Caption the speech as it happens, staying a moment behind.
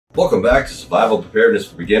Welcome back to Survival Preparedness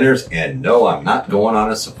for Beginners, and no, I'm not going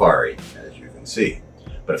on a safari, as you can see.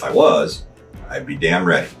 But if I was, I'd be damn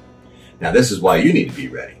ready. Now this is why you need to be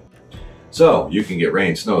ready. So you can get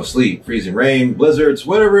rain, snow, sleet, freezing rain, blizzards,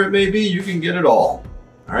 whatever it may be, you can get it all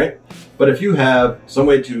right? But if you have some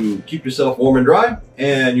way to keep yourself warm and dry,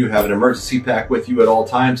 and you have an emergency pack with you at all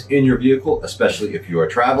times in your vehicle, especially if you are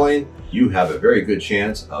traveling, you have a very good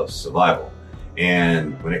chance of survival.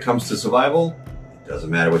 And when it comes to survival,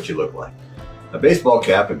 doesn't matter what you look like. A baseball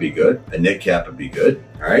cap would be good. A knit cap would be good.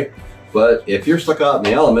 All right. But if you're stuck out in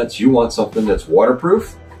the elements, you want something that's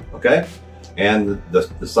waterproof. Okay. And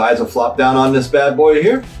the sides will flop down on this bad boy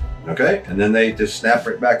here. Okay. And then they just snap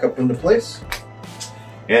right back up into place.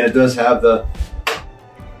 And it does have the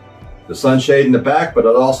sunshade in the back, but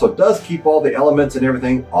it also does keep all the elements and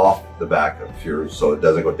everything off the back of yours, so it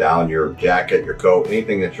doesn't go down your jacket, your coat,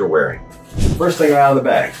 anything that you're wearing. First thing out of the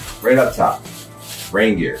bag, right up top.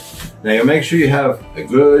 Rain gear. Now you make sure you have a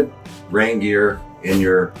good rain gear in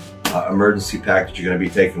your emergency pack that you're going to be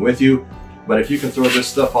taking with you. But if you can throw this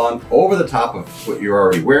stuff on over the top of what you're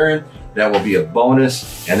already wearing, that will be a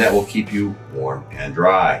bonus, and that will keep you warm and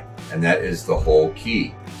dry. And that is the whole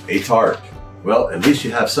key. A tarp. Well, at least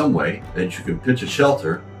you have some way that you can pitch a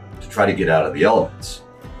shelter to try to get out of the elements.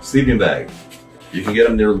 Sleeping bag. You can get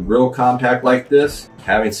them, they're real compact like this.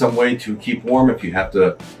 Having some way to keep warm if you have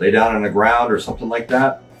to lay down on the ground or something like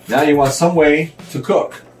that. Now you want some way to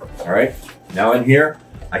cook, all right? Now in here,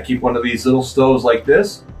 I keep one of these little stoves like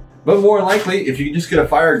this, but more likely, if you just get a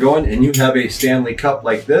fire going and you have a Stanley cup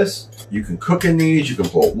like this, you can cook in these, you can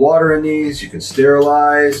put water in these, you can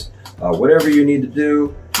sterilize, whatever you need to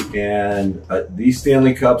do, and these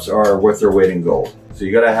Stanley cups are worth their weight in gold. So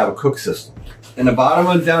you gotta have a cook system. In the bottom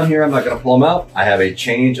one down here, I'm not going to pull them out. I have a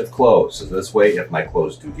change of clothes. So this way, if my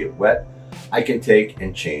clothes do get wet, I can take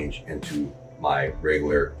and change into my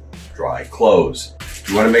regular dry clothes.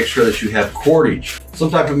 You want to make sure that you have cordage, some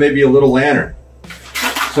type of maybe a little lantern,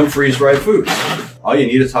 some freeze-dried food. All you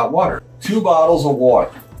need is hot water. 2 bottles of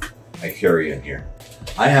water I carry in here.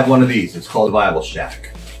 I have one of these. It's called Survival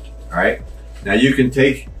Shack. All right. Now you can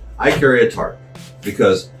take, I carry a tarp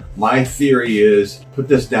because my theory is put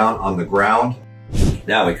this down on the ground.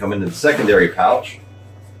 Now we come into the secondary pouch.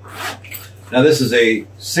 Now this is a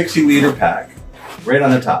 60-liter pack right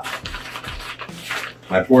on the top.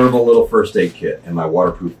 My portable little first aid kit and my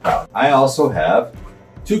waterproof pouch. I also have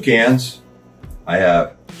 2 cans. I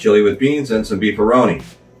have chili with beans and some beefaroni.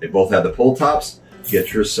 They both have the pull tops.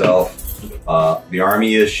 Get yourself the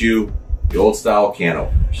Army issue, the old style can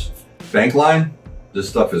openers. Bank line, this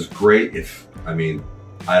stuff is great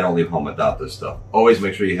I don't leave home without this stuff. Always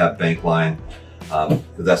make sure you have bank line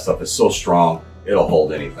because that stuff is so strong, it'll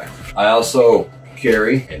hold anything. I also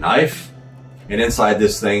carry a knife, and inside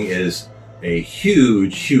this thing is a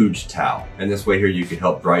huge towel. And this way here you can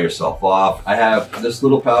help dry yourself off. I have this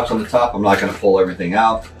little pouch on the top. I'm not gonna pull everything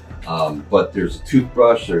out, but there's a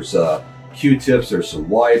toothbrush, there's Q-tips, there's some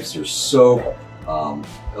wipes, there's soap, a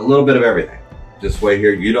little bit of everything. This way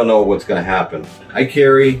here, you don't know what's gonna happen. I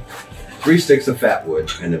carry 3 sticks of fat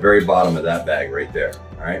wood in the very bottom of that bag right there,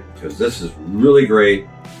 all right? Because this is really great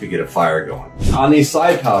to get a fire going. On these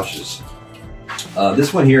side pouches,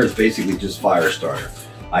 this one here is basically just fire starter.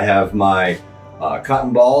 I have my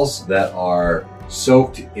cotton balls that are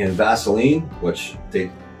soaked in Vaseline, which they,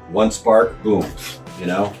 one spark, boom, you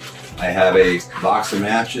know? I have a box of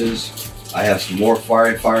matches. I have some more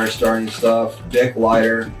fire starting stuff, Bic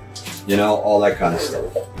lighter, you know, all that kind of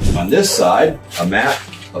stuff. On this side, a map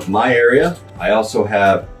of my area. I also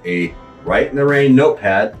have a Write in the Rain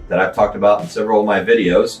notepad that I've talked about in several of my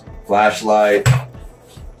videos. Flashlight,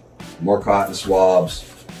 more cotton swabs,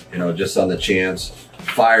 you know, just on the chance.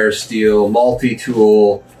 Fire steel,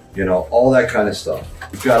 multi-tool, you know, all that kind of stuff.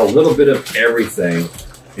 We've got a little bit of everything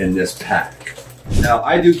in this pack. Now,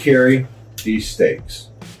 I do carry these stakes.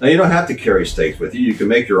 Now, you don't have to carry stakes with you. You can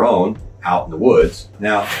make your own out in the woods.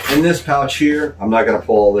 Now, in this pouch here, I'm not gonna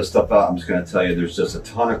pull all this stuff out. I'm just gonna tell you there's just a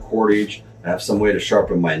ton of cordage. I have some way to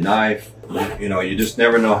sharpen my knife. You know, you just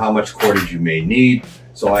never know how much cordage you may need.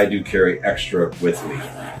 So I do carry extra with me.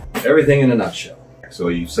 Everything in a nutshell. So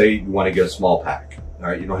you say you wanna get a small pack. All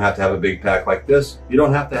right, you don't have to have a big pack like this. You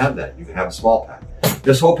don't have to have that. You can have a small pack.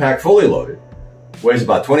 This whole pack fully loaded weighs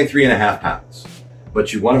about 23.5 pounds.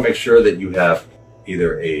 But you wanna make sure that you have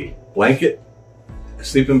either a blanket, a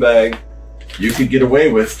sleeping bag. You could get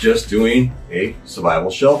away with just doing a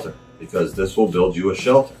survival shelter because this will build you a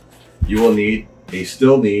shelter. You will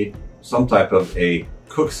still need some type of a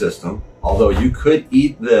cook system, although you could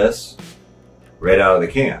eat this right out of the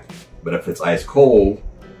can. But if it's ice cold,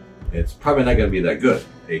 it's probably not gonna be that good.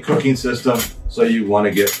 a cooking system, so you want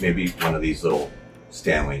to get maybe one of these little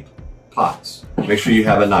Stanley pots. Make sure you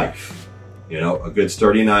have a knife, you know, a good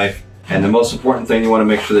sturdy knife. And the most important thing you want to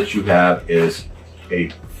make sure that you have is a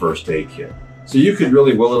first aid kit. So you could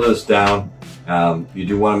really whittle this down. You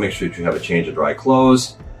do want to make sure that you have a change of dry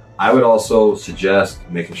clothes. I would also suggest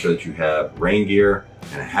making sure that you have rain gear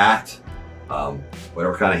and a hat,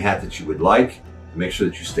 whatever kind of hat that you would like. Make sure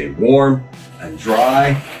that you stay warm and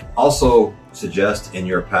dry. Also suggest in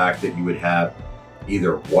your pack that you would have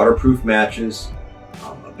either waterproof matches,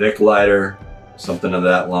 a Bic lighter, something of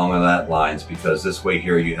that along that lines, because this way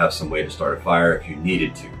here you have some way to start a fire if you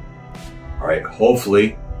needed to. All right,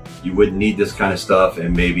 hopefully you wouldn't need this kind of stuff,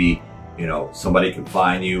 and maybe, you know, somebody can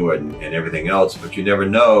find you and everything else, but you never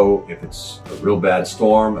know if it's a real bad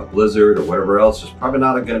storm, a blizzard, or whatever else. There's probably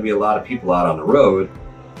not going to be a lot of people out on the road.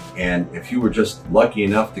 And if you were just lucky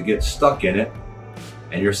enough to get stuck in it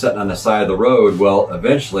and you're sitting on the side of the road, well,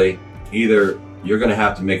 eventually either you're going to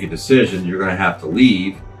have to make a decision, you're going to have to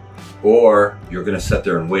leave, or you're going to sit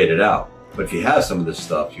there and wait it out. But if you have some of this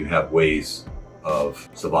stuff, you have ways of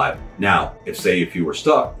survival. Now, if you were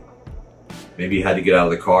stuck, maybe you had to get out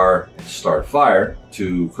of the car and start a fire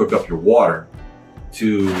to cook up your water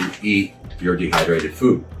to eat your dehydrated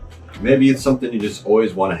food. Maybe it's something you just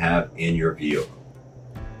always want to have in your vehicle.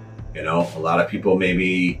 You know, a lot of people,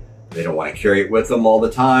 maybe they don't want to carry it with them all the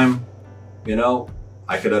time. You know,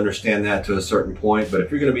 I could understand that to a certain point, but if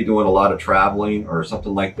you're going to be doing a lot of traveling or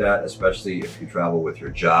something like that, especially if you travel with your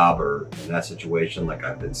job or in that situation, like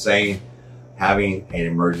I've been saying, having an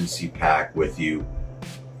emergency pack with you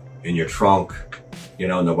in your trunk, you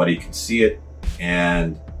know, nobody can see it.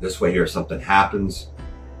 And this way here, if something happens,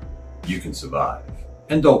 you can survive.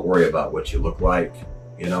 And don't worry about what you look like,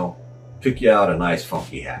 you know, pick you out a nice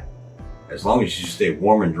funky hat. As long as you stay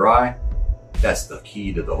warm and dry, that's the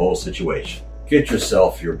key to the whole situation. Get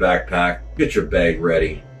yourself your backpack, get your bag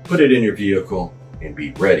ready, put it in your vehicle, and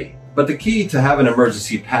be ready. But the key to having an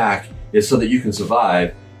emergency pack is so that you can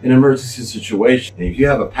survive in an emergency situation. And if you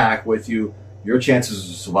have a pack with you, your chances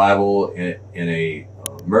of survival in a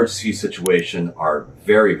emergency situation are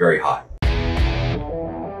very, very high.